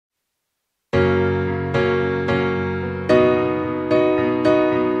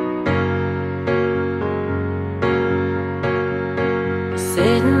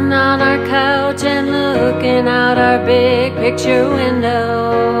looking out our big picture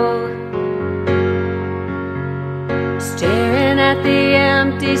window, staring at the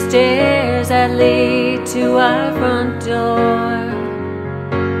empty stairs that lead to our front door.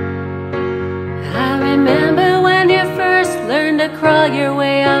 I remember when you first learned to crawl your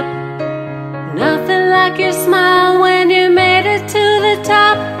way up. Nothing like your smile when you made it to the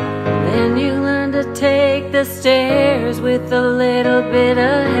top. Then you learned to take the stairs with a little bit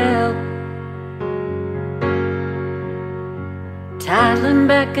of help, toddling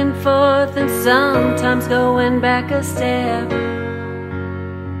back and forth and sometimes going back a step.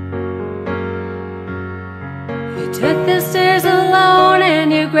 You took the stairs alone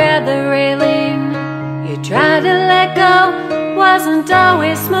and you grabbed the railing. You tried to let go, wasn't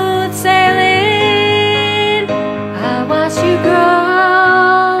always smooth sailing. I watched you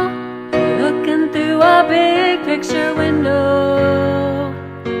grow, looking through a big picture window,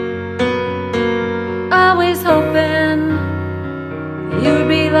 always hoping you'd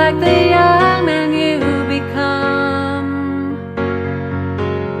be like the young man you become.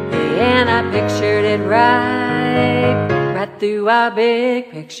 And I pictured it right through our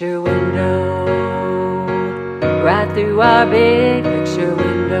big picture window, right through our big picture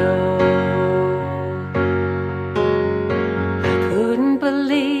window. I couldn't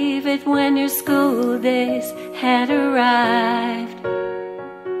believe it when your school days had arrived.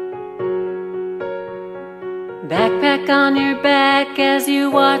 Backpack on your back as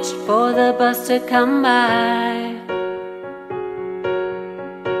you watched for the bus to come by.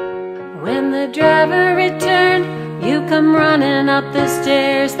 When the driver returned, you come running up the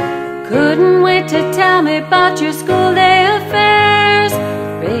stairs. Couldn't wait to tell me about your school day affairs.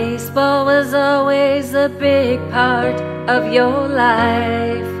 Baseball was always a big part of your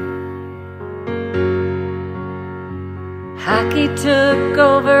life. Hockey took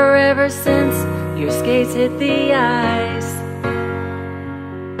over ever since your skates hit the ice.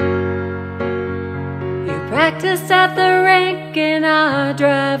 You practiced at the rink in our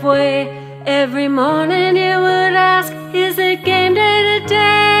driveway. Every morning you would ask, is it game day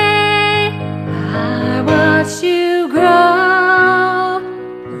today? I watched you grow,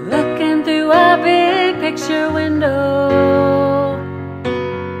 looking through a big picture window,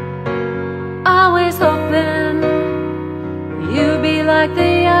 always hoping you'd be like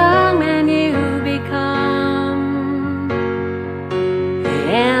the young man you become.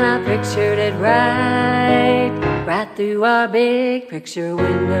 And I pictured it right through our big picture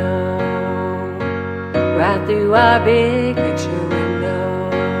window, right through our big picture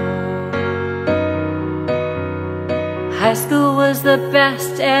window. High school was the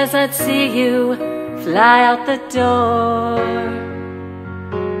best as I'd see you fly out the door,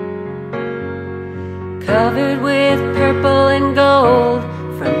 covered with purple and gold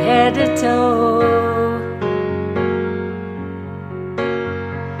from head to toe.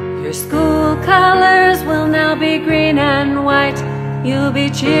 Your school colors will now be green and white. You'll be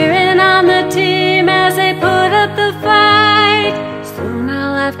cheering on the team as they put up the fight. Soon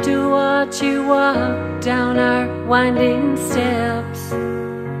I'll have to watch you walk down our winding steps,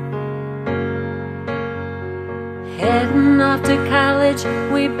 heading off to college.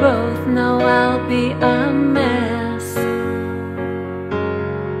 We both know I'll be a mess.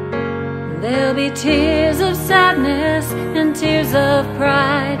 There'll be tears of sadness and tears of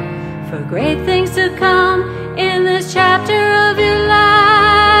pride for great things to come in this chapter of your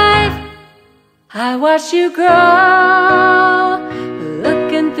life. I watched you grow,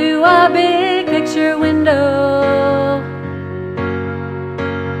 looking through a big picture window,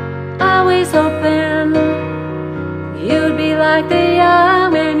 always hoping you'd be like the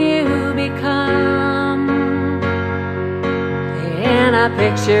young man you become. And I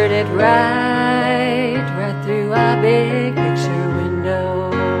pictured it right through a big picture window.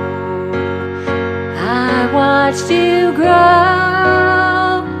 I watched you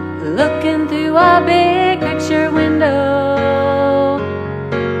grow, looking through a big picture window,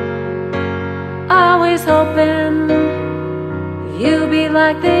 always hoping you'll be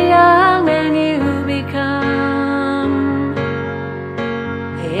like the young man you become.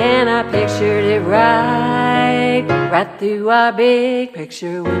 And I pictured it right through our big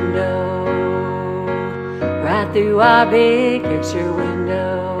picture window, right through our big picture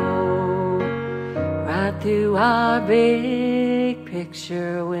window, right through our big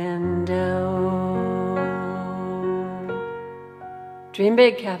picture window. Dream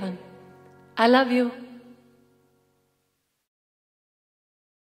big, Kevin. I love you.